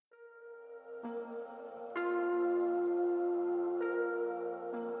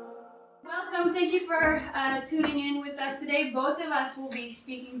thank you for tuning in with us today. Both of us will be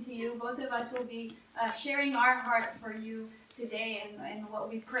speaking to you. Both of us will be sharing our heart for you today, and what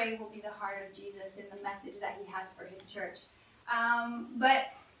we pray will be the heart of Jesus and the message that he has for his church. But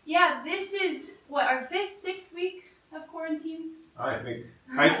yeah, this is what, our 5th, 6th week of quarantine? I think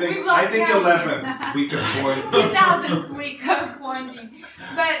 11th week of quarantine. 2000th week of quarantine.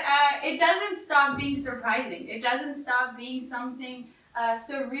 But it doesn't stop being surprising. It doesn't stop being something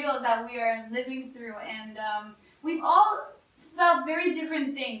surreal that we are living through. And we've all felt very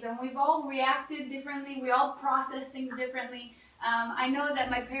different things, and we've all reacted differently. We all process things differently. I know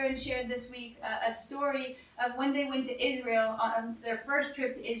that my parents shared this week a story of when they went to Israel, on their first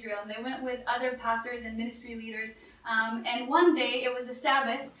trip to Israel, and they went with other pastors and ministry leaders. And one day, it was the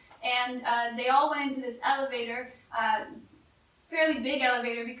Sabbath, and they all went into this elevator, fairly big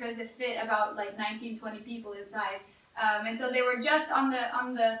elevator because it fit about like 19, 20 people inside. And so they were just on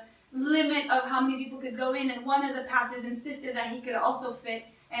the limit of how many people could go in, and one of the pastors insisted that he could also fit.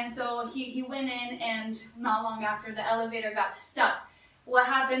 And so he went in, and not long after, the elevator got stuck. What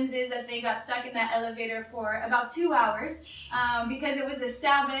happens is that they got stuck in that elevator for about 2 hours because it was a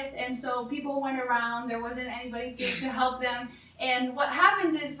Sabbath, and so people went around. There wasn't anybody to help them. And what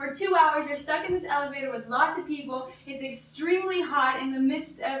happens is, for 2 hours, they're stuck in this elevator with lots of people. It's extremely hot in the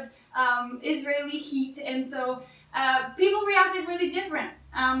midst of Israeli heat, and so people reacted really different.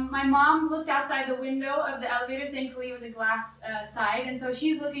 My mom looked outside the window of the elevator. Thankfully, it was a glass side, and so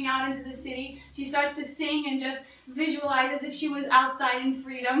she's looking out into the city. She starts to sing and just visualize as if she was outside in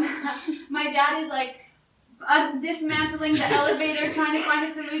freedom. My dad is like dismantling the elevator, trying to find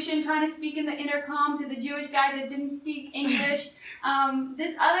a solution, trying to speak in the intercom to the Jewish guy that didn't speak English.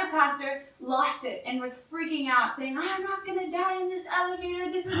 This other pastor lost it and was freaking out, saying, "I'm not going to die in this elevator.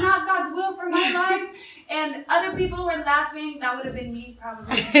 This is not God's will for my life." And other people were laughing. That would have been me,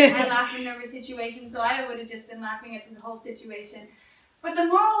 probably. I laugh in nervous situations, so I would have just been laughing at this whole situation. But the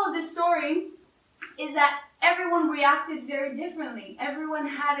moral of the story is that everyone reacted very differently. Everyone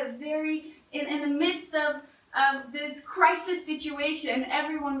had a very, in the midst of this crisis situation,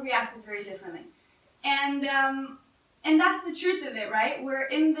 everyone reacted very differently. And that's the truth of it, right? We're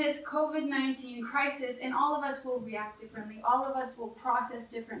in this COVID-19 crisis, and all of us will react differently. All of us will process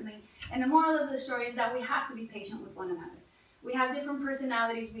differently. And the moral of the story is that we have to be patient with one another. We have different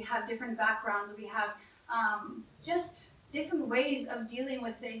personalities. We have different backgrounds. We have just different ways of dealing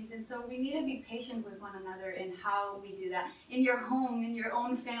with things. And so we need to be patient with one another in how we do that. In your home, in your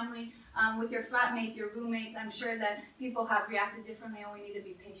own family, with your flatmates, your roommates, I'm sure that people have reacted differently, and we need to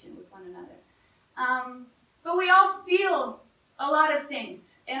be patient with one another. But we all feel a lot of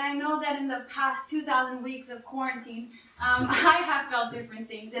things. And I know that in the past 2,000 weeks of quarantine, I have felt different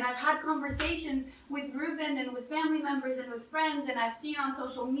things. And I've had conversations with Ruben and with family members and with friends, and I've seen on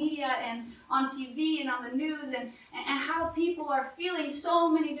social media and on TV and on the news and how people are feeling so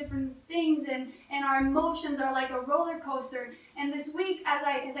many different things, and our emotions are like a roller coaster. And this week, as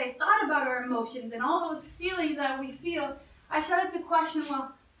I thought about our emotions and all those feelings that we feel, I started to question,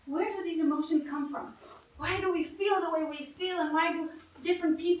 well, where do these emotions come from? Why do we feel the way we feel, and why do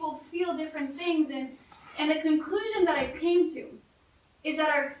different people feel different things? And the conclusion that I came to is that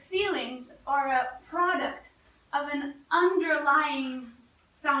our feelings are a product of an underlying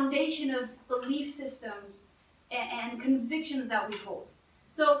foundation of belief systems and convictions that we hold.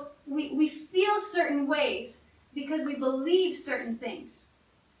 So we feel certain ways because we believe certain things.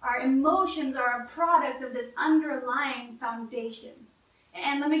 Our emotions are a product of this underlying foundation.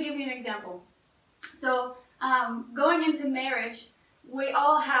 And let me give you an example. So, going into marriage, we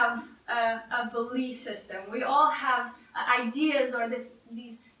all have a belief system. We all have ideas or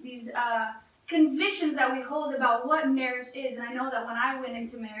these convictions that we hold about what marriage is. And I know that when I went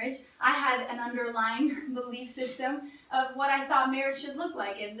into marriage, I had an underlying belief system of what I thought marriage should look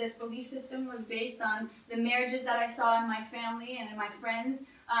like. And this belief system was based on the marriages that I saw in my family and in my friends.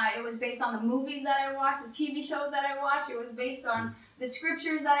 It was based on the movies that I watched, the TV shows that I watched. It was based on the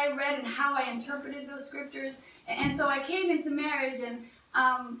scriptures that I read and how I interpreted those scriptures. And so I came into marriage, and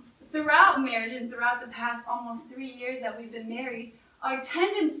throughout marriage and throughout the past almost 3 years that we've been married, our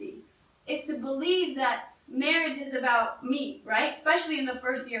tendency is to believe that marriage is about me, right? Especially in the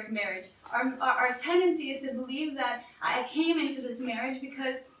first year of marriage. Our tendency is to believe that I came into this marriage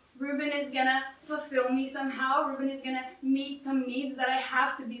because Ruben is going to fulfill me somehow. Ruben is going to meet some needs that I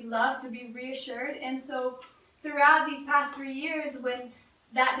have to be loved, to be reassured. And so throughout these past 3 years, when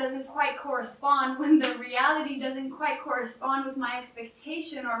that doesn't quite correspond, when the reality doesn't quite correspond with my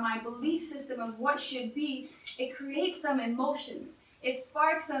expectation or my belief system of what should be, it creates some emotions. It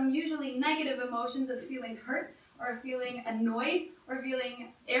sparks some usually negative emotions of feeling hurt or feeling annoyed, or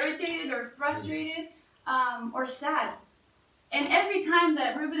feeling irritated, or frustrated, or sad. And every time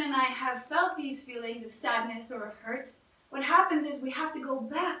that Ruben and I have felt these feelings of sadness or of hurt, what happens is we have to go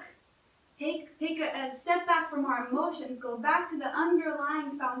back. Take a step back from our emotions, go back to the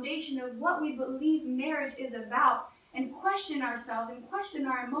underlying foundation of what we believe marriage is about, and question ourselves and question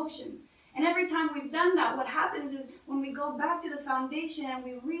our emotions. And every time we've done that, what happens is when we go back to the foundation and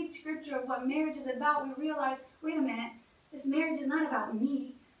we read scripture of what marriage is about, we realize, wait a minute, this marriage is not about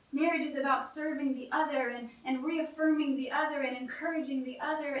me. Marriage is about serving the other and reaffirming the other and encouraging the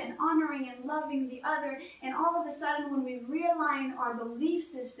other and honoring and loving the other. And all of a sudden, when we realign our belief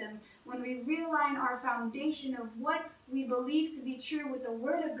system, when we realign our foundation of what we believe to be true with the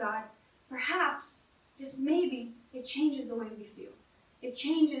Word of God, perhaps, just maybe, it changes the way we feel. It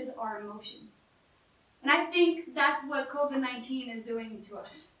changes our emotions. And I think that's what COVID-19 is doing to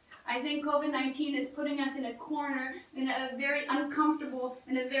us. I think COVID-19 is putting us in a corner in a very uncomfortable,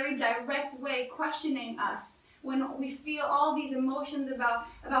 in a very direct way, questioning us. When we feel all these emotions about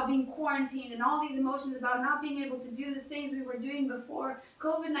being quarantined and all these emotions about not being able to do the things we were doing before,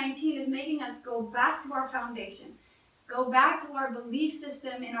 COVID-19 is making us go back to our foundation, go back to our belief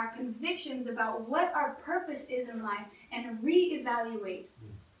system and our convictions about what our purpose is in life, and reevaluate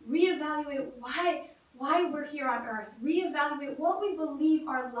why we're here on earth, reevaluate what we believe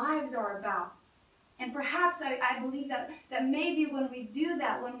our lives are about. And perhaps I believe that maybe when we do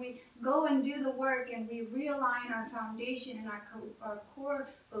that, when we go and do the work and we realign our foundation and our core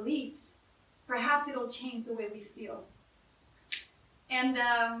beliefs, perhaps it'll change the way we feel. And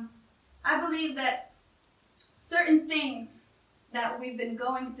I believe that certain things that we've been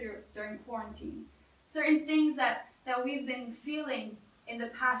going through during quarantine, certain things that we've been feeling in the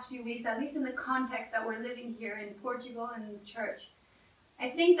past few weeks, at least in the context that we're living here in Portugal and in the church, I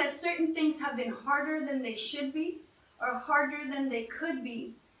think that certain things have been harder than they should be, or harder than they could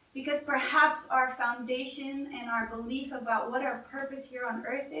be, because perhaps our foundation and our belief about what our purpose here on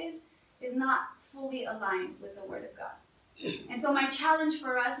earth is not fully aligned with the Word of God. And so my challenge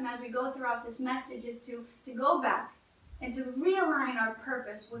for us, and as we go throughout this message, is to go back and to realign our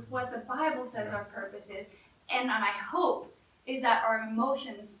purpose with what the Bible says our purpose is. And my hope is that our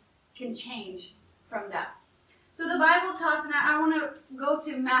emotions can change from that. So the Bible talks, and I want to go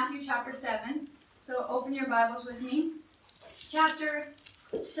to Matthew chapter 7. So open your Bibles with me. Chapter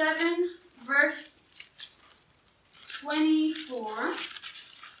 7, verse 24.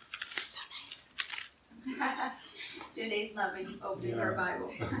 So nice. Juday's loving opening her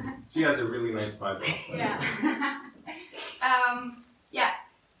Bible. She has a really nice Bible. Yeah.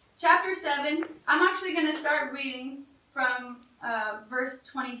 Chapter 7. I'm actually going to start reading from verse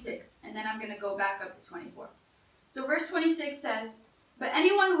 26, and then I'm going to go back up to 24. So verse 26 says, "But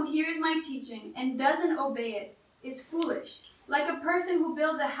anyone who hears my teaching and doesn't obey it is foolish, like a person who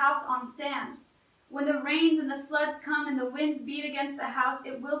builds a house on sand. When the rains and the floods come and the winds beat against the house,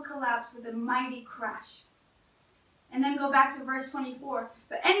 it will collapse with a mighty crash." And then go back to verse 24.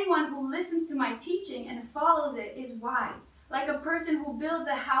 "But anyone who listens to my teaching and follows it is wise, like a person who builds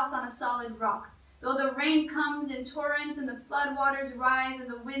a house on a solid rock. Though the rain comes in torrents and the flood waters rise and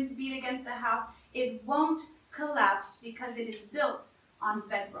the winds beat against the house, it won't collapse because it is built on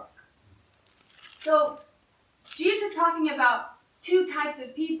bedrock." So Jesus is talking about two types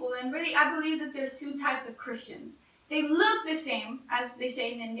of people, and really I believe that there's two types of Christians. They look the same, as they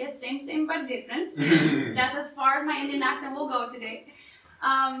say in India, same but different. That's as far as my Indian accent will go today.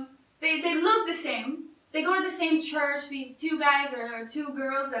 They look the same. They go to the same church. These two guys or two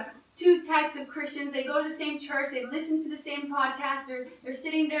girls, two types of Christians. They go to the same church. They listen to the same podcast. They're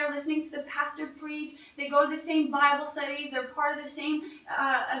sitting there listening to the pastor preach. They go to the same Bible studies. They're part of the same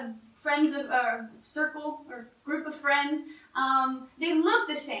friends of circle or group of friends. They look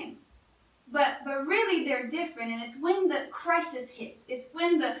the same. But really they're different, and it's when the crisis hits. It's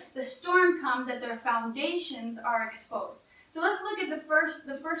when the storm comes that their foundations are exposed. So let's look at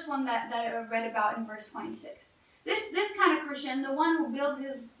the first one that I read about in verse 26. This kind of Christian, the one who builds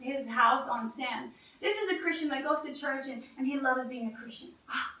his house on sand, this is the Christian that goes to church and he loves being a Christian.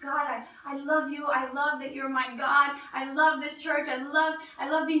 Oh, God, I love you. I love that you're my God. I love this church. I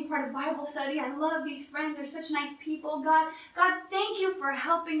love being part of Bible study. I love these friends. They're such nice people. God, thank you for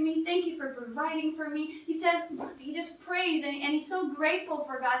helping me. Thank you for providing for me. He says, he just prays and he's so grateful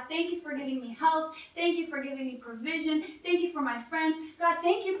for God. Thank you for giving me health. Thank you for giving me provision. Thank you for my friends. God,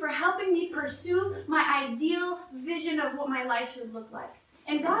 thank you for helping me pursue my ideal vision of what my life should look like.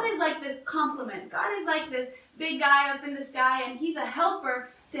 And God is like this compliment. God is like this big guy up in the sky, and he's a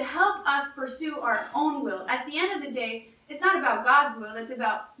helper to help us pursue our own will. At the end of the day, It's not about God's will, it's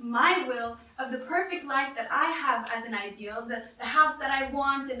about my will of the perfect life that I have as an ideal, the house that I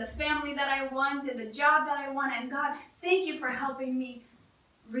want, and the family that I want, and the job that I want. And God, thank you for helping me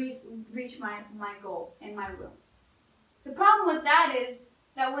reach my goal and my will. The problem with that is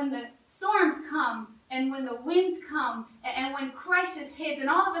that when the storms come, and when the winds come, and when crisis hits, and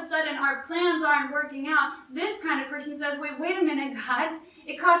all of a sudden our plans aren't working out, this kind of Christian says, wait a minute, God.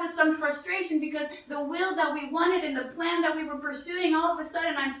 It causes some frustration because the will that we wanted and the plan that we were pursuing, all of a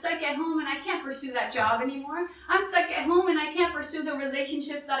sudden I'm stuck at home and I can't pursue that job anymore. I'm stuck at home and I can't pursue the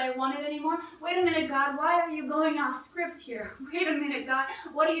relationships that I wanted anymore. Wait a minute, God, why are you going off script here? Wait a minute, God,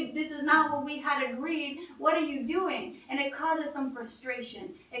 this is not what we had agreed. What are you doing? And it causes some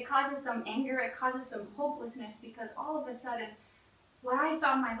frustration. It causes some anger. It causes some hopelessness because all of a sudden what I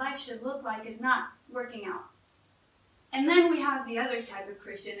thought my life should look like is not working out. And then we have the other type of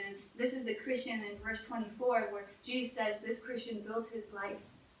Christian, and this is the Christian in verse 24 where Jesus says this Christian built his life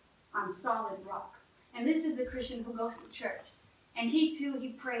on solid rock. And this is the Christian who goes to church. And he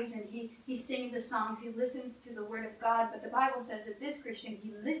prays and he sings the songs, he listens to the word of God, but the Bible says that this Christian,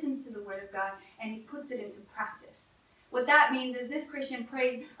 he listens to the word of God and he puts it into practice. What that means is this Christian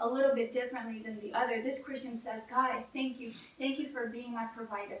prays a little bit differently than the other. This Christian says, God, I thank you. Thank you for being my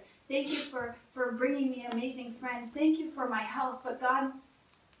provider. Thank you for bringing me amazing friends. Thank you for my health. But God,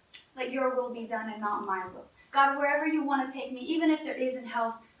 let your will be done and not my will. God, wherever you want to take me, even if there isn't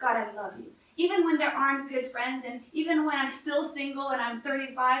health, God, I love you. Even when there aren't good friends, and even when I'm still single and I'm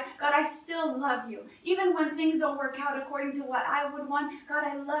 35, God, I still love you. Even when things don't work out according to what I would want, God,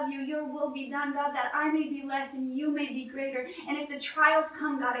 I love you. Your will be done, God, that I may be less and you may be greater. And if the trials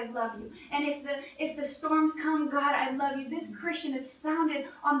come, God, I love you. And if the storms come, God, I love you. This Christian is founded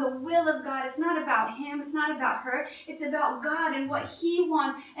on the will of God. It's not about him. It's not about her. It's about God and what he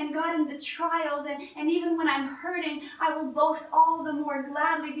wants. And God, in the trials, and even when I'm hurting, I will boast all the more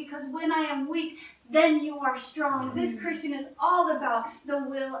gladly because when I am weak, then you are strong. This Christian is all about the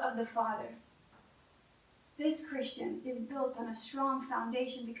will of the Father. This Christian is built on a strong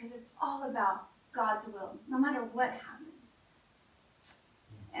foundation because it's all about God's will, no matter what happens.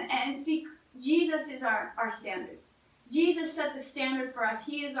 And see, Jesus is our standard. Jesus set the standard for us.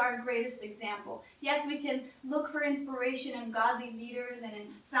 He is our greatest example. Yes, we can look for inspiration in godly leaders and in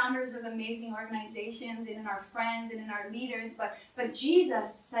founders of amazing organizations and in our friends and in our leaders, but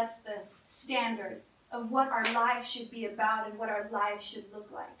Jesus sets the standard of what our lives should be about and what our lives should look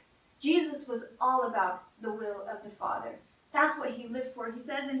like. Jesus was all about the will of the Father. That's what he lived for. He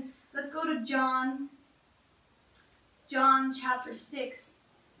says, and let's go to John chapter 6,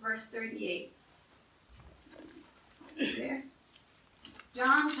 verse 38. There.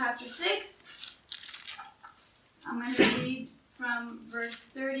 John chapter 6. I'm going to read from verse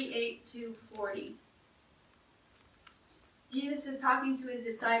 38 to 40. Jesus is talking to his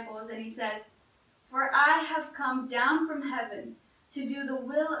disciples and he says, "For I have come down from heaven to do the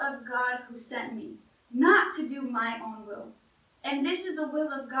will of God who sent me, not to do my own will. And this is the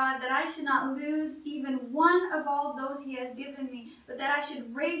will of God, that I should not lose even one of all those he has given me, but that I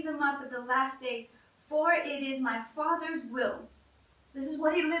should raise them up at the last day. For it is my Father's will." This is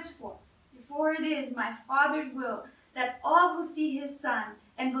what he lives for. "For it is my Father's will, that all who see his Son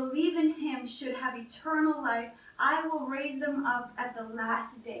and believe in him should have eternal life. I will raise them up at the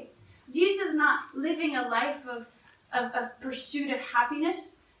last day." Jesus is not living a life of pursuit of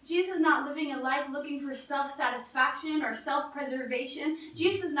happiness. Jesus is not living a life looking for self-satisfaction or self-preservation.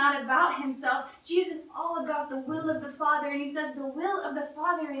 Jesus is not about himself. Jesus is all about the will of the Father. And he says the will of the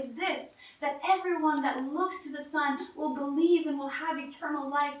Father is this, that everyone that looks to the Son will believe and will have eternal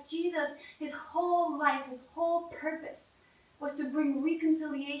life. Jesus, his whole life, his whole purpose was to bring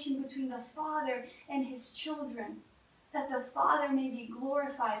reconciliation between the Father and his children, that the Father may be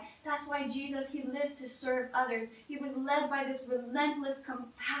glorified. That's why Jesus, he lived to serve others. He was led by this relentless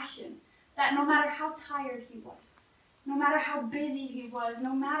compassion that no matter how tired he was, no matter how busy he was,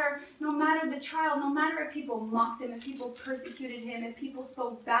 no matter the trial, no matter if people mocked him, if people persecuted him, if people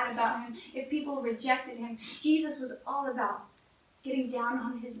spoke bad about him, if people rejected him, Jesus was all about getting down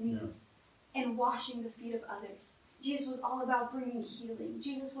on his knees and washing the feet of others. Jesus was all about bringing healing.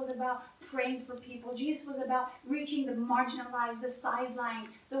 Jesus was about praying for people. Jesus was about reaching the marginalized, the sidelined,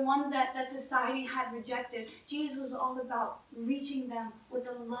 the ones that society had rejected. Jesus was all about reaching them with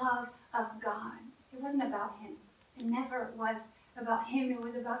the love of God. It wasn't about him. It never was about him. It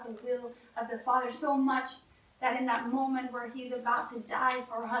was about the will of the Father. So much that in that moment where he's about to die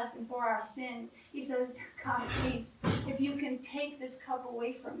for us and for our sins, he says, "God, please, if you can take this cup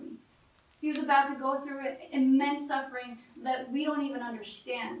away from me." He was about to go through immense suffering that we don't even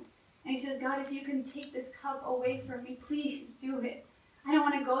understand. And he says, God, if you can take this cup away from me, please do it. I don't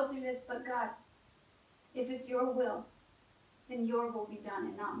want to go through this, but God, if it's your will, then your will be done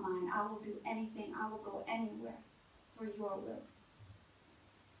and not mine. I will do anything. I will go anywhere for your will.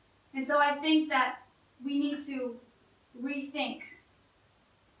 And so I think that we need to rethink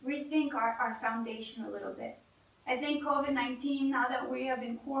our foundation a little bit. I think COVID-19, now that we have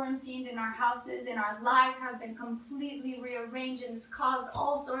been quarantined in our houses and our lives have been completely rearranged, and it's caused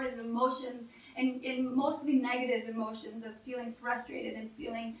all sorts of emotions, and mostly negative emotions of feeling frustrated and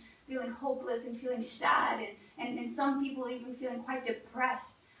feeling hopeless and feeling sad, and some people even feeling quite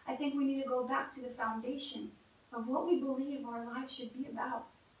depressed. I think we need to go back to the foundation of what we believe our life should be about.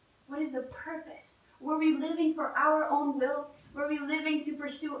 What is the purpose? Were we living for our own will? Were we living to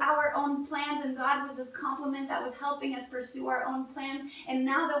pursue our own plans, and God was this complement that was helping us pursue our own plans? And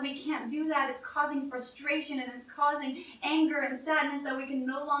now that we can't do that, it's causing frustration and it's causing anger and sadness that we can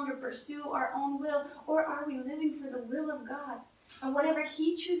no longer pursue our own will. Or are we living for the will of God? And whatever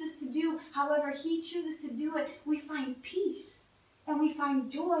He chooses to do, however He chooses to do it, we find peace. And we find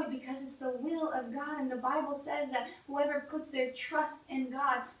joy because it's the will of God. And the Bible says that whoever puts their trust in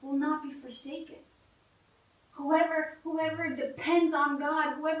God will not be forsaken. Whoever depends on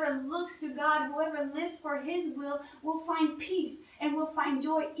God, whoever looks to God, whoever lives for His will find peace and will find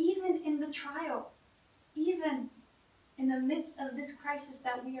joy even in the trial, even in the midst of this crisis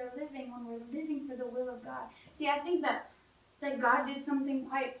that we are living, when we're living for the will of God. See, I think that God did something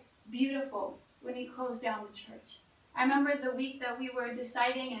quite beautiful when He closed down the church. I remember the week that we were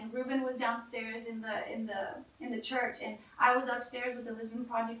deciding, and Ruben was downstairs in the church, and I was upstairs with the Lisbon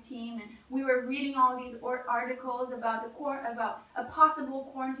Project team, and we were reading all these articles about a possible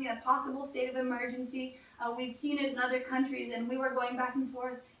quarantine, a possible state of emergency. We'd seen it in other countries, and we were going back and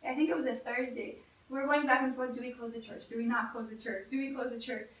forth. I think it was a Thursday. We were going back and forth. Do we close the church? Do we not close the church? Do we close the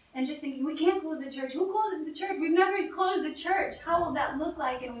church? And just thinking, we can't close the church. Who closes the church? We've never closed the church. How will that look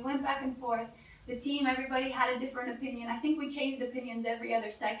like? And we went back and forth. The team, everybody had a different opinion. I think we changed opinions every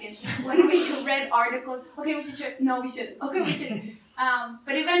other second when we read articles. Okay, we should. No, we shouldn't. Okay, we shouldn't.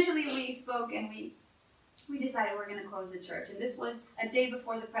 But eventually we spoke and we decided we're going to close the church. And this was a day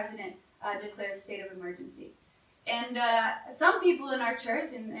before the president declared state of emergency. And some people in our church,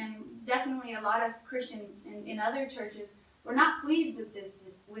 and definitely a lot of Christians in other churches, were not pleased with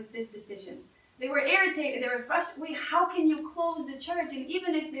this decision. They were irritated. They were frustrated. Wait, how can you close the church? And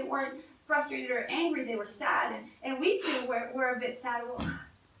even if they weren't frustrated or angry, they were sad, and we too were a bit sad. Well,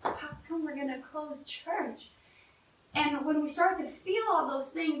 how come we're going to close church? And when we started to feel all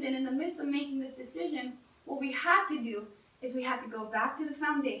those things, and in the midst of making this decision, what we had to do is we had to go back to the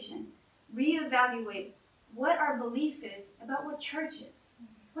foundation, reevaluate what our belief is about what church is.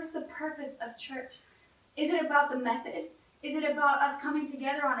 What's the purpose of church? Is it about the method? Is it about us coming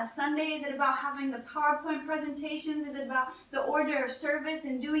together on a Sunday? Is it about having the PowerPoint presentations? Is it about the order of service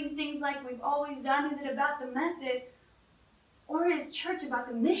and doing things like we've always done? Is it about the method? Or is church about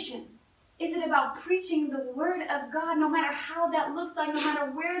the mission? Is it about preaching the Word of God, no matter how that looks like, no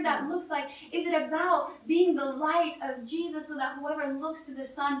matter where that looks like? Is it about being the light of Jesus so that whoever looks to the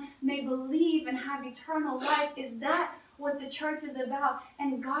Son may believe and have eternal life? Is that what the church is about?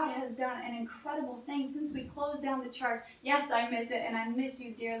 And God has done an incredible thing since we closed down the church. Yes, I miss it, and I miss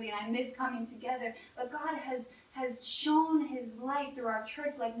you dearly, and I miss coming together. But God has shown His light through our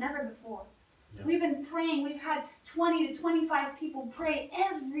church like never before. Yeah. We've been praying. We've had 20 to 25 people pray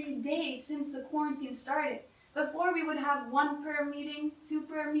every day since the quarantine started. Before, we would have one prayer meeting, 2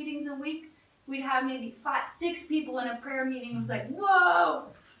 prayer meetings a week. We'd have maybe 5, 6 people in a prayer meeting. It was like, whoa!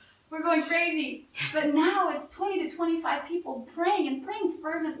 We're going crazy. But now it's 20 to 25 people praying, and praying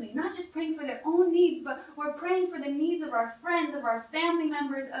fervently, not just praying for their own needs, but we're praying for the needs of our friends, of our family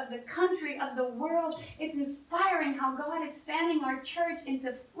members, of the country, of the world. It's inspiring how God is fanning our church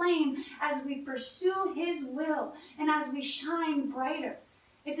into flame as we pursue His will and as we shine brighter.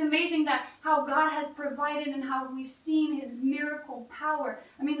 It's amazing that how God has provided and how we've seen His miracle power.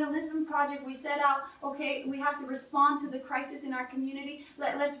 I mean, the Lisbon Project, we set out, okay, we have to respond to the crisis in our community.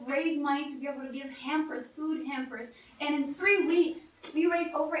 Let's raise money to be able to give hampers, food hampers. And in 3 weeks, we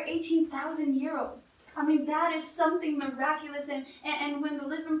raised over 18,000 euros. I mean, that is something miraculous. And when the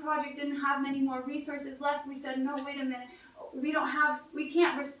Lisbon Project didn't have many more resources left, we said, no, wait a minute. We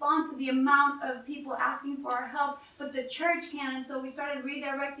can't respond to the amount of people asking for our help, but the church can. And so we started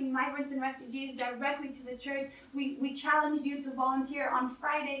redirecting migrants and refugees directly to the church. We challenged you to volunteer. On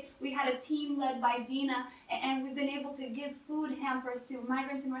Friday, we had a team led by Dina, and we've been able to give food hampers to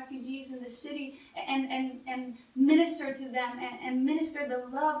migrants and refugees in the city and minister to them and minister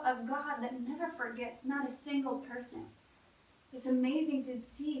the love of God that never forgets, not a single person. It's amazing to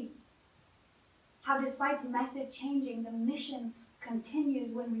see How despite the method changing, the mission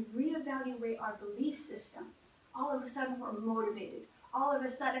continues when we reevaluate our belief system. All of a sudden we're motivated. All of a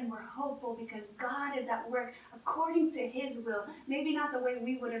sudden we're hopeful because God is at work according to His will. Maybe not the way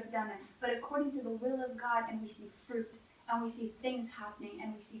we would have done it, but according to the will of God, and we see fruit, and we see things happening,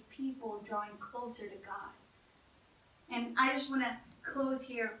 and we see people drawing closer to God. And I just want to close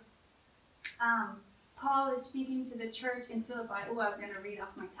here. Paul is speaking to the church in Philippi. Oh, I was going to read off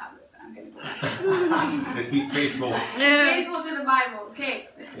my tablet, but I'm going to go back. Let's be faithful. Faithful to the Bible. Okay,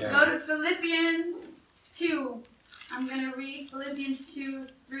 Yeah. Go to Philippians 2. I'm going to read Philippians 2,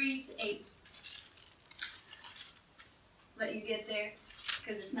 3 to 8. Let you get there,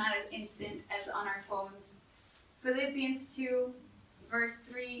 because it's not as instant as on our phones. Philippians 2, verse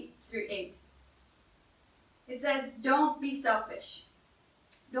 3 through 8. It says, don't be selfish.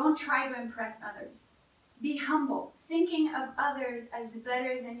 Don't try to impress others. Be humble, thinking of others as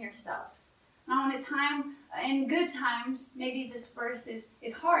better than yourselves. Now, in good times, maybe this verse is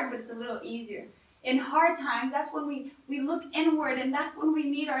hard, but it's a little easier. In hard times, that's when we look inward, and that's when we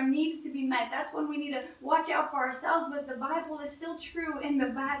need our needs to be met. That's when we need to watch out for ourselves, but the Bible is still true in the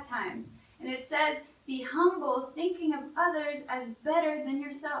bad times. And it says, be humble, thinking of others as better than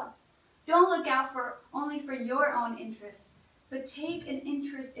yourselves. Don't look out only for your own interests, but take an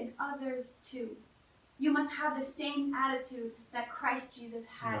interest in others too. You must have the same attitude that Christ Jesus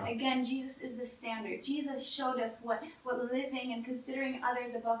had. Yeah. Again, Jesus is the standard. Jesus showed us what living and considering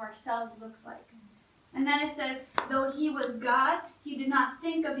others above ourselves looks like. And then it says, though he was God, he did not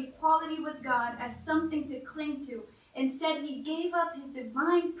think of equality with God as something to cling to. Instead, he gave up his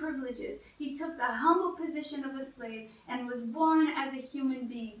divine privileges. He took the humble position of a slave and was born as a human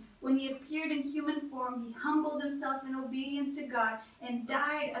being. When he appeared in human form, he humbled himself in obedience to God and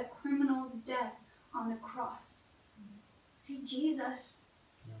died a criminal's death on the cross. See, Jesus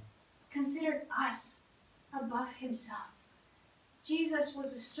considered us above himself. Jesus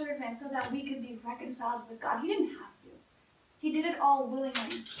was a servant so that we could be reconciled with God. He didn't have to. He did it all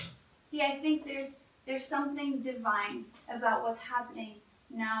willingly. See, I think there's something divine about what's happening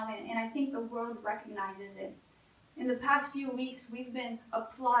now, and I think the world recognizes it. In the past few weeks, we've been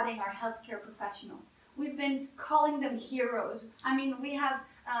applauding our healthcare professionals. We've been calling them heroes. I mean, we have,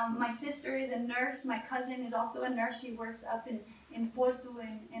 my sister is a nurse. My cousin is also a nurse. She works up in Porto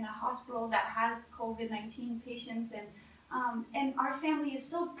in a hospital that has COVID-19 patients. And our family is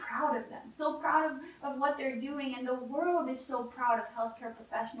so proud of them, so proud of what they're doing. And the world is so proud of healthcare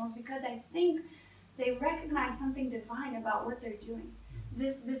professionals because I think they recognize something divine about what they're doing.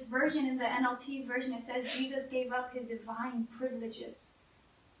 This version, in the NLT version, it says Jesus gave up his divine privileges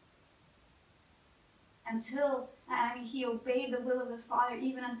until he obeyed the will of the Father,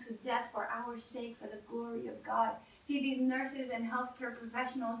 even unto death for our sake, for the glory of God. See, these nurses and healthcare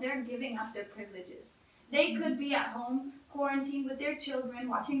professionals, they're giving up their privileges. They could be at home, quarantined with their children,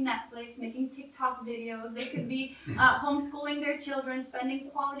 watching Netflix, making TikTok videos. They could be homeschooling their children, spending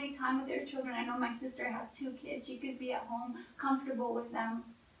quality time with their children. I know my sister has 2 kids. She could be at home, comfortable with them.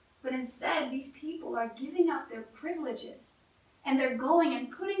 But instead, these people are giving up their privileges. And they're going and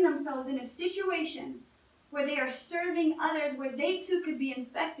putting themselves in a situation where they are serving others, where they too could be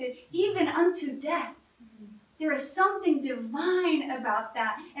infected, even unto death. There is something divine about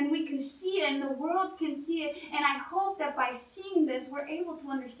that, and we can see it, and the world can see it, and I hope that by seeing this, we're able to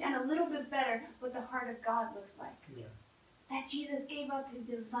understand a little bit better what the heart of God looks like. Yeah. That Jesus gave up his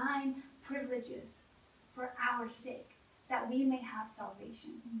divine privileges for our sake, that we may have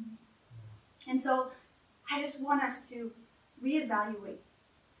salvation. And so, I just want us to reevaluate,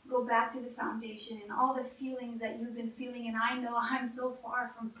 go back to the foundation and all the feelings that you've been feeling, and I know I'm so far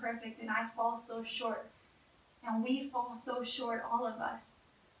from perfect, and I fall so short. And we fall so short, all of us.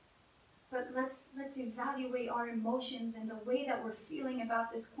 But let's evaluate our emotions and the way that we're feeling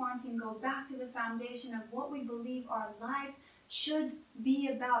about this quarantine. Go back to the foundation of what we believe our lives should be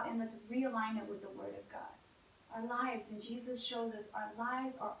about, and let's realign it with the Word of God. Our lives, and Jesus shows us, our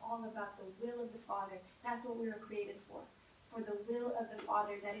lives are all about the will of the Father. That's what we were created for the will of the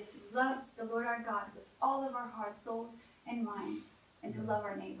Father. That is to love the Lord our God with all of our hearts, souls, and minds, and to love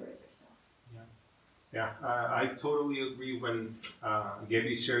our neighbor as ourselves. Yeah, I totally agree when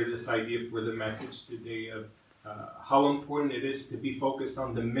Gabby shared this idea for the message today of how important it is to be focused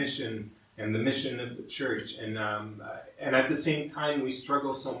on the mission and the mission of the church. And at the same time, we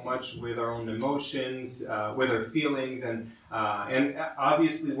struggle so much with our own emotions, with our feelings, and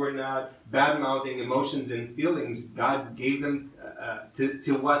obviously we're not bad-mouthing emotions and feelings. God gave them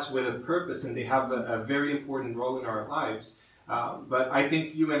to us with a purpose, and they have a very important role in our lives. But I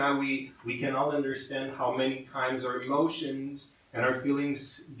think you and I, we can all understand how many times our emotions and our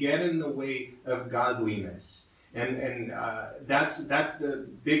feelings get in the way of godliness. And that's the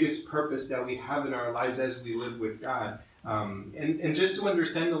biggest purpose that we have in our lives as we live with God. And just to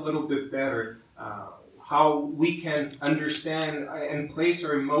understand a little bit better how we can understand and place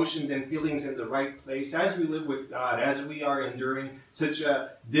our emotions and feelings in the right place as we live with God, as we are enduring such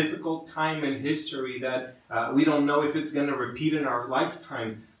a difficult time in history that we don't know if it's going to repeat in our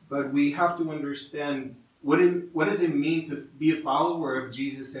lifetime. But we have to understand what does it mean to be a follower of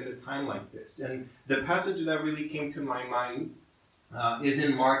Jesus in a time like this. And the passage that really came to my mind is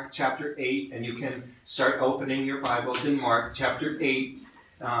in Mark chapter 8, and you can start opening your Bibles in Mark chapter 8.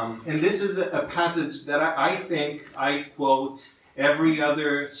 And this is a passage that I think I quote every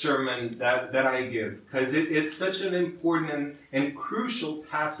other sermon that I give, because it's such an important and crucial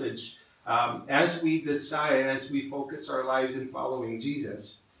passage as we decide, as we focus our lives in following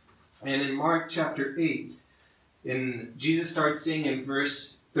Jesus. And in Mark chapter 8, Jesus starts saying in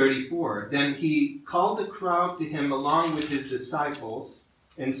verse 34, "Then he called the crowd to him along with his disciples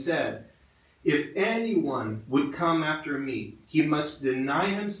and said, 'If anyone would come after me, he must deny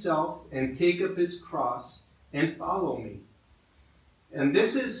himself and take up his cross and follow me.'" And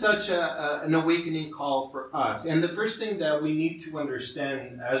this is such an awakening call for us. And the first thing that we need to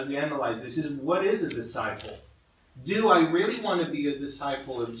understand as we analyze this is, what is a disciple? Do I really want to be a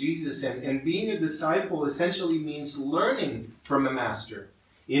disciple of Jesus? And being a disciple essentially means learning from a master.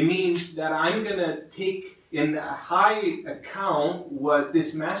 It means that I'm going to take in high account what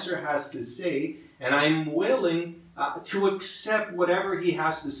this master has to say, and I'm willing to accept whatever he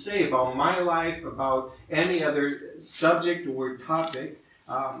has to say about my life, about any other subject or topic.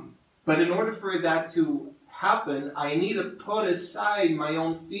 But in order for that to happen, I need to put aside my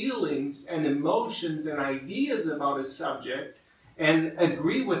own feelings and emotions and ideas about a subject and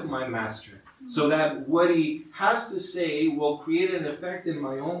agree with my master, so that what he has to say will create an effect in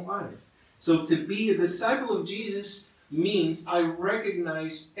my own life. So to be a disciple of Jesus means I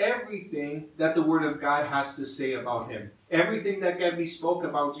recognize everything that the Word of God has to say about him. Everything that Gabby spoke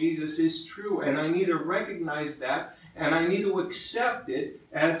about Jesus is true, and I need to recognize that, and I need to accept it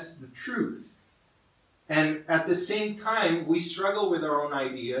as the truth. And at the same time, we struggle with our own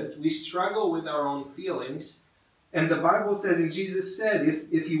ideas. We struggle with our own feelings. And the Bible says, and Jesus said,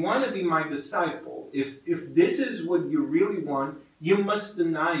 if you want to be my disciple, if this is what you really want, you must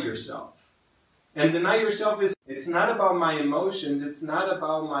deny yourself. And deny yourself it's not about my emotions. It's not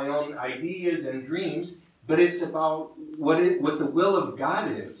about my own ideas and dreams, but it's about what the will of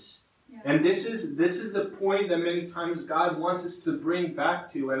God is. Yeah. And this is the point that many times God wants us to bring back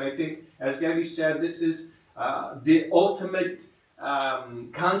to. And I think, as Gabby said, this is the ultimate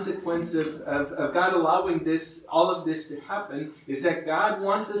consequence of God allowing all of this to happen, is that God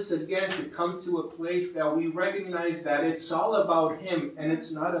wants us again to come to a place that we recognize that it's all about him and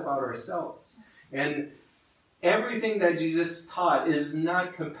it's not about ourselves. And everything that Jesus taught is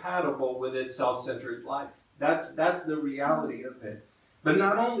not compatible with his self-centered life. That's the reality of it. But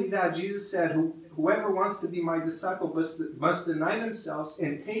not only that, Jesus said, whoever wants to be my disciple must deny themselves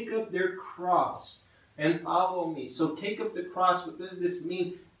and take up their cross and follow me. So take up the cross. What does this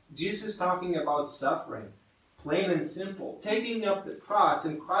mean? Jesus is talking about suffering, plain and simple. Taking up the cross,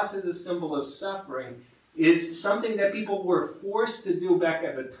 and cross is a symbol of suffering, is something that people were forced to do back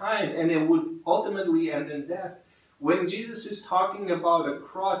at the time, and it would ultimately end in death. When Jesus is talking about a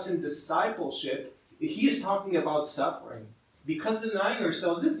cross in discipleship, he is talking about suffering. Because denying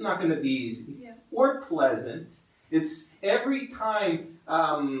ourselves, it's not going to be easy or pleasant. It's every time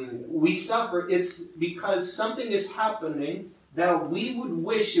we suffer, it's because something is happening that we would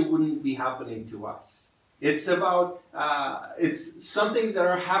wish it wouldn't be happening to us. It's about, it's some things that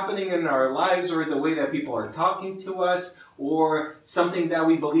are happening in our lives, or the way that people are talking to us, or something that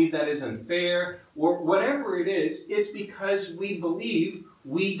we believe that isn't fair, or whatever it is. It's because we believe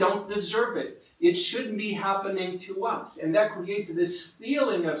we don't deserve it. It shouldn't be happening to us. And that creates this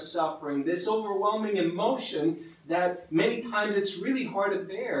feeling of suffering, this overwhelming emotion that many times it's really hard to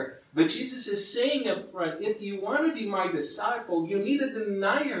bear. But Jesus is saying up front, if you want to be my disciple, you need to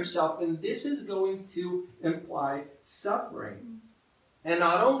deny yourself, and this is going to imply suffering. And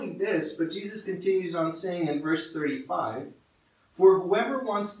not only this, but Jesus continues on saying in verse 35, "For whoever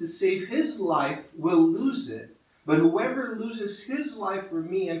wants to save his life will lose it, but whoever loses his life for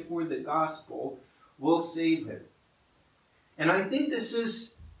me and for the gospel will save it." And I think this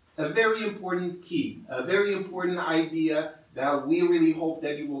is a very important key, a very important idea that we really hope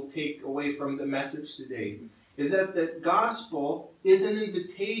that you will take away from the message today, is that the gospel is an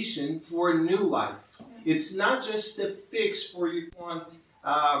invitation for a new life. It's not just a fix for you want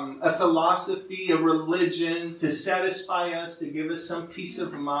a philosophy, a religion to satisfy us, to give us some peace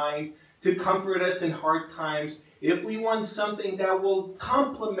of mind, to comfort us in hard times, if we want something that will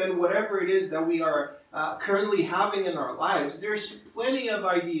complement whatever it is that we are currently having in our lives, there's plenty of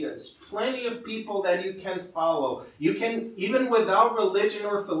ideas, plenty of people that you can follow. You can, even without religion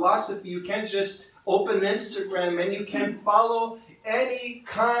or philosophy, you can just open Instagram and you can follow any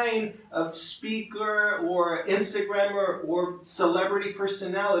kind of speaker or Instagrammer or celebrity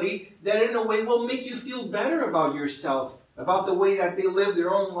personality that in a way will make you feel better about yourself, about the way that they live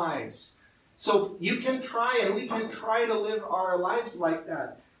their own lives. So you can try, and we can try to live our lives like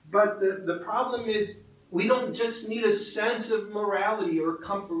that. But the problem is, we don't just need a sense of morality or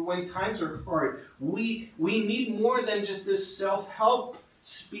comfort when times are hard. We need more than just a self-help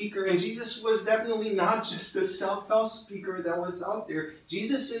speaker. And Jesus was definitely not just a self-help speaker that was out there.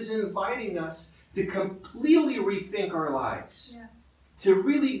 Jesus is inviting us to completely rethink our lives. Yeah. To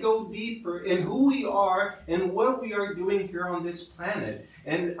really go deeper in who we are and what we are doing here on this planet.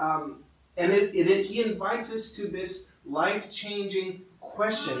 And he invites us to this life-changing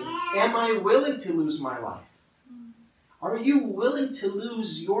question. Am I willing to lose my life? Are you willing to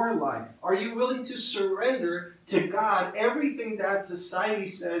lose your life? Are you willing to surrender to God everything that society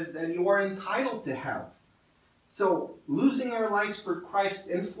says that you are entitled to have? So, losing our lives for Christ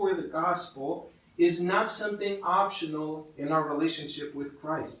and for the gospel is not something optional in our relationship with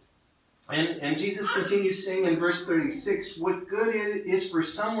Christ. And Jesus continues saying in verse 36, what good it is for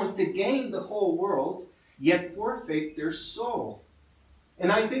someone to gain the whole world, yet forfeit their soul.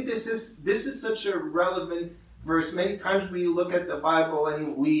 And I think this is such a relevant verse. Many times we look at the Bible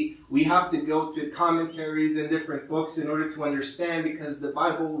and we have to go to commentaries and different books in order to understand, because the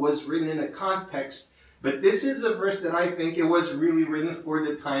Bible was written in a context. But this is a verse that I think it was really written for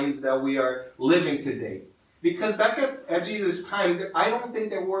the times that we are living today. Because back at Jesus' time, I don't think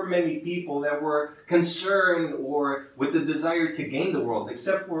there were many people that were concerned or with the desire to gain the world,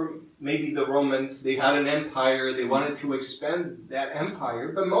 except for maybe the Romans. They had an empire. They wanted to expand that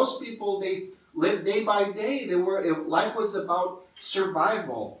empire. But most people, they lived day by day. Life was about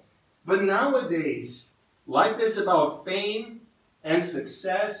survival. But nowadays, life is about fame and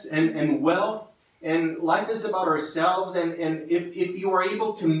success and wealth. And life is about ourselves. And if you are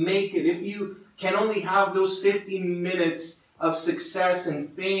able to make it, if you can only have those 15 minutes of success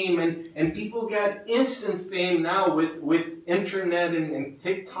and fame, and people get instant fame now with internet and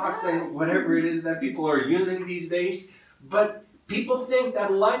TikToks and whatever it is that people are using these days. But people think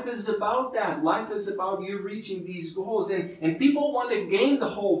that life is about that. Life is about you reaching these goals. And people want to gain the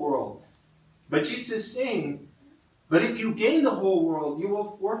whole world. But Jesus is saying, but if you gain the whole world, you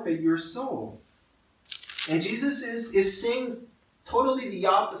will forfeit your soul. And Jesus is saying totally the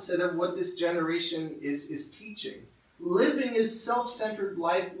opposite of what this generation is teaching. Living a self-centered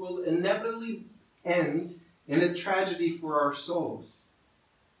life will inevitably end in a tragedy for our souls.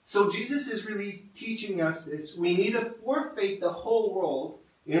 So Jesus is really teaching us this. We need to forfeit the whole world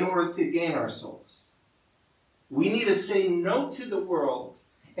in order to gain our souls. We need to say no to the world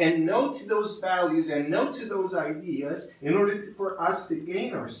and no to those values and no to those ideas in order for us to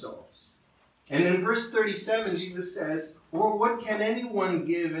gain our souls. And in verse 37, Jesus says, or what can anyone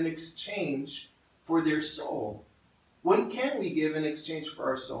give in exchange for their soul? What can we give in exchange for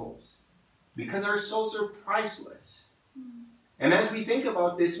our souls? Because our souls are priceless. And as we think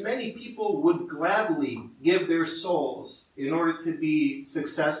about this, many people would gladly give their souls in order to be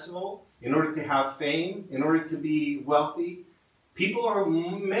successful, in order to have fame, in order to be wealthy.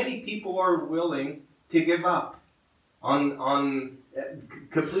 Many people are willing to give up on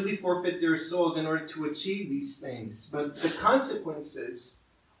completely forfeit their souls in order to achieve these things. But the consequences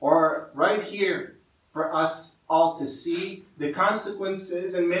are right here for us all to see. The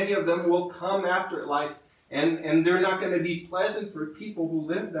consequences, and many of them will come after life, and they're not going to be pleasant for people who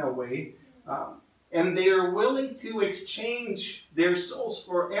live that way. And they are willing to exchange their souls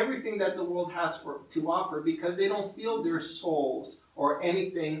for everything that the world has to offer, because they don't feel their souls or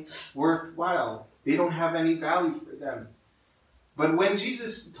anything worthwhile. They don't have any value for them. But when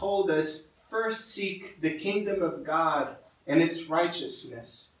Jesus told us, first seek the kingdom of God and its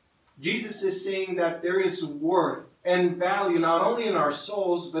righteousness, Jesus is saying that there is worth and value not only in our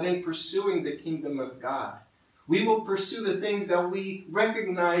souls, but in pursuing the kingdom of God. We will pursue the things that we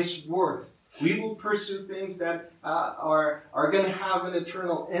recognize worth. We will pursue things that are going to have an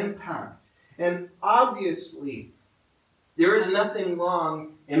eternal impact. And obviously, There is nothing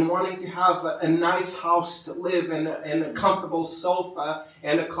wrong in wanting to have a nice house to live in, and a comfortable sofa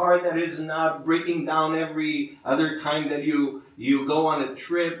and a car that is not breaking down every other time that you go on a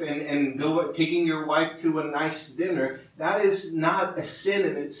trip, and go taking your wife to a nice dinner. That is not a sin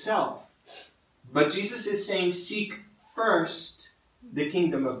in itself. But Jesus is saying, seek first the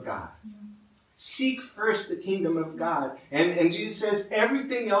kingdom of God. Seek first the kingdom of God. And Jesus says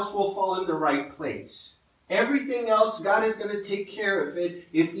everything else will fall in the right place. Everything else, God is going to take care of it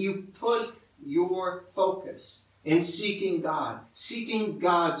if you put your focus in seeking God, seeking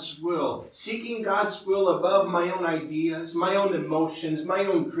God's will above my own ideas, my own emotions, my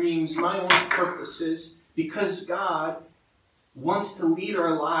own dreams, my own purposes, because God wants to lead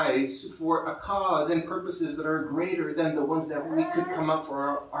our lives for a cause and purposes that are greater than the ones that we could come up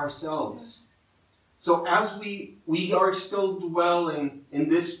for ourselves. So as we are still dwelling in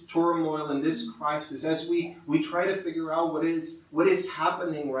this turmoil, in this crisis, as we try to figure out what is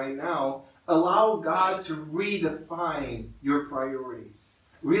happening right now, allow God to redefine your priorities.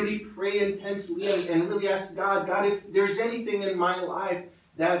 Really pray intensely and really ask God, if there's anything in my life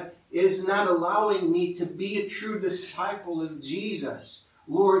that is not allowing me to be a true disciple of Jesus,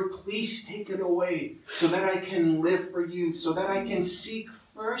 Lord, please take it away so that I can live for you, so that I can seek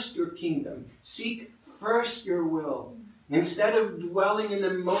first your kingdom, seek first your will, instead of dwelling in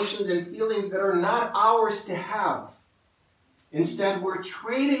emotions and feelings that are not ours to have. Instead, we're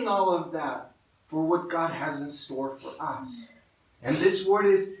trading all of that for what God has in store for us. And this word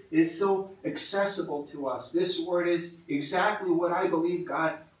is so accessible to us. This word is exactly what I believe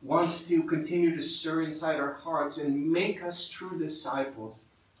God wants to continue to stir inside our hearts and make us true disciples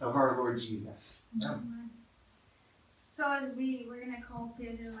of our Lord Jesus. Yeah. So as we're going to call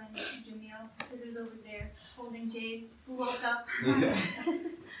Pedro and Jamil. Pedro's over there holding Jade, who woke up.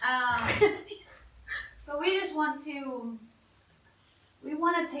 But we just want to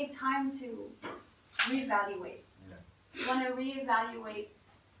take time to reevaluate. We want to reevaluate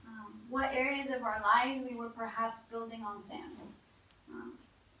what areas of our lives we were perhaps building on sand.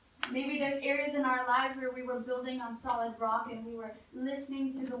 Maybe there's areas in our lives where we were building on solid rock, and we were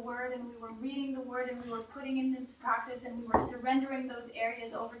listening to the Word, and we were reading the Word, and we were putting it into practice, and we were surrendering those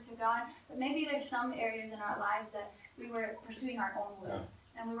areas over to God. But maybe there's some areas in our lives that we were pursuing our own will,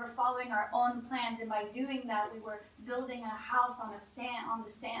 and we were following our own plans, and by doing that, we were building a house on the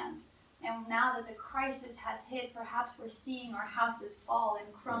sand. And now that the crisis has hit, perhaps we're seeing our houses fall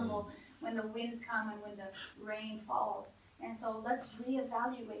and crumble when the winds come and when the rain falls. And so let's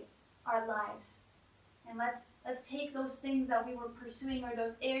reevaluate our lives. And let's take those things that we were pursuing, or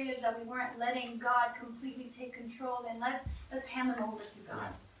those areas that we weren't letting God completely take control, and let's hand them over to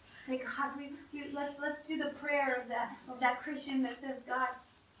God. Say, God, let's do the prayer of that Christian that says, God,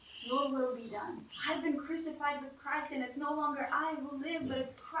 your will be done. I've been crucified with Christ, and it's no longer I who live, but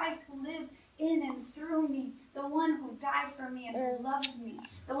it's Christ who lives in and through me, the one who died for me and who loves me,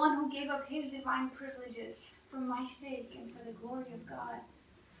 the one who gave up his divine privileges for my sake and for the glory of God.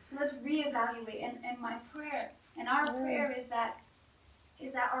 So let's reevaluate. And my prayer, and our prayer is that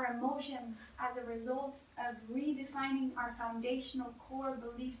our emotions, as a result of redefining our foundational core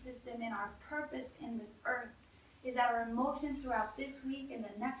belief system and our purpose in this earth, is that our emotions throughout this week and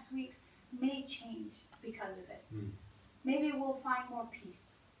the next week may change because of it. Maybe we'll find more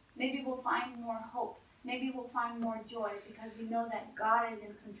peace. Maybe we'll find more hope. Maybe we'll find more joy, because we know that God is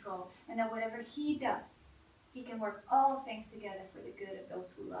in control, and that whatever He does, He can work all things together for the good of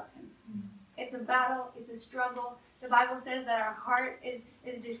those who love Him. It's a battle. It's a struggle. The Bible says that our heart is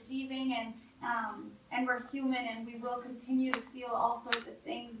deceiving, and we're human, and we will continue to feel all sorts of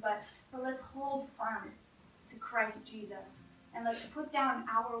things, but let's hold firm to Christ Jesus, and let's put down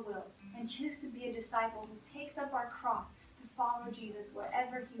our will and choose to be a disciple who takes up our cross to follow Jesus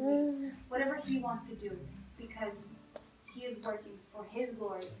wherever He leads, whatever He wants to do, because He is working for His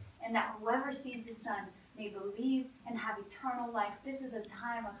glory, and that whoever sees the Son may believe and have eternal life. This is a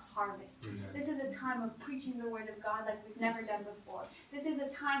time of harvest. Amen. This is a time of preaching the Word of God like we've never done before. This is a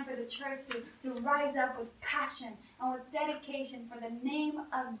time for the church to rise up with passion and with dedication for the name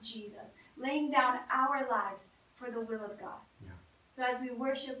of Jesus, laying down our lives for the will of God. Yeah. So as we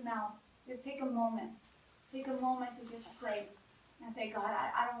worship now, just take a moment to just pray and say, God,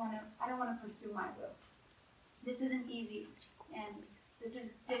 I don't want to pursue my will. This isn't easy, and this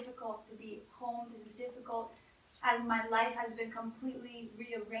is difficult to be home. This is difficult as my life has been completely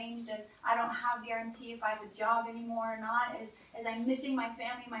rearranged, as I don't have guarantee if I have a job anymore or not, as I'm missing my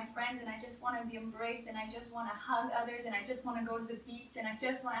family, my friends, and I just want to be embraced, and I just want to hug others, and I just want to go to the beach, and I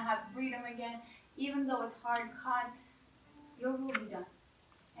just want to have freedom again. Even though it's hard, God, your will be done.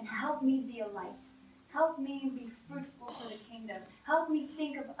 And help me be a light. Help me be fruitful for the kingdom. Help me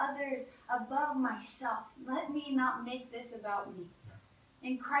think of others above myself. Let me not make this about me.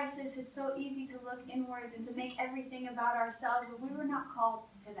 In crisis, it's so easy to look inwards and to make everything about ourselves, but we were not called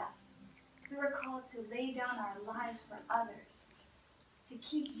to that. We were called to lay down our lives for others, to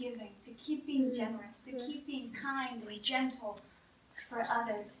keep giving, to keep being generous, to keep being kind and gentle for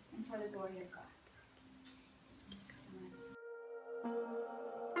others and for the glory of God. Amen.